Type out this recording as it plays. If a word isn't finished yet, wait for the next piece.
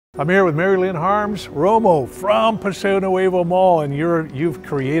I'm here with Mary Lynn Harms Romo from Paseo Nuevo Mall, and you've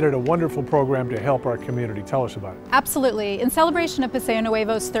created a wonderful program to help our community. Tell us about it. Absolutely. In celebration of Paseo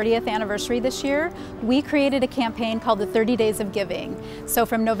Nuevo's 30th anniversary this year, we created a campaign called the 30 Days of Giving. So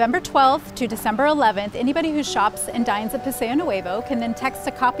from November 12th to December 11th, anybody who shops and dines at Paseo Nuevo can then text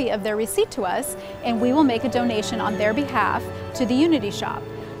a copy of their receipt to us, and we will make a donation on their behalf to the Unity Shop.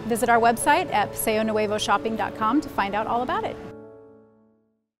 Visit our website at PaseoNuevoShopping.com to find out all about it.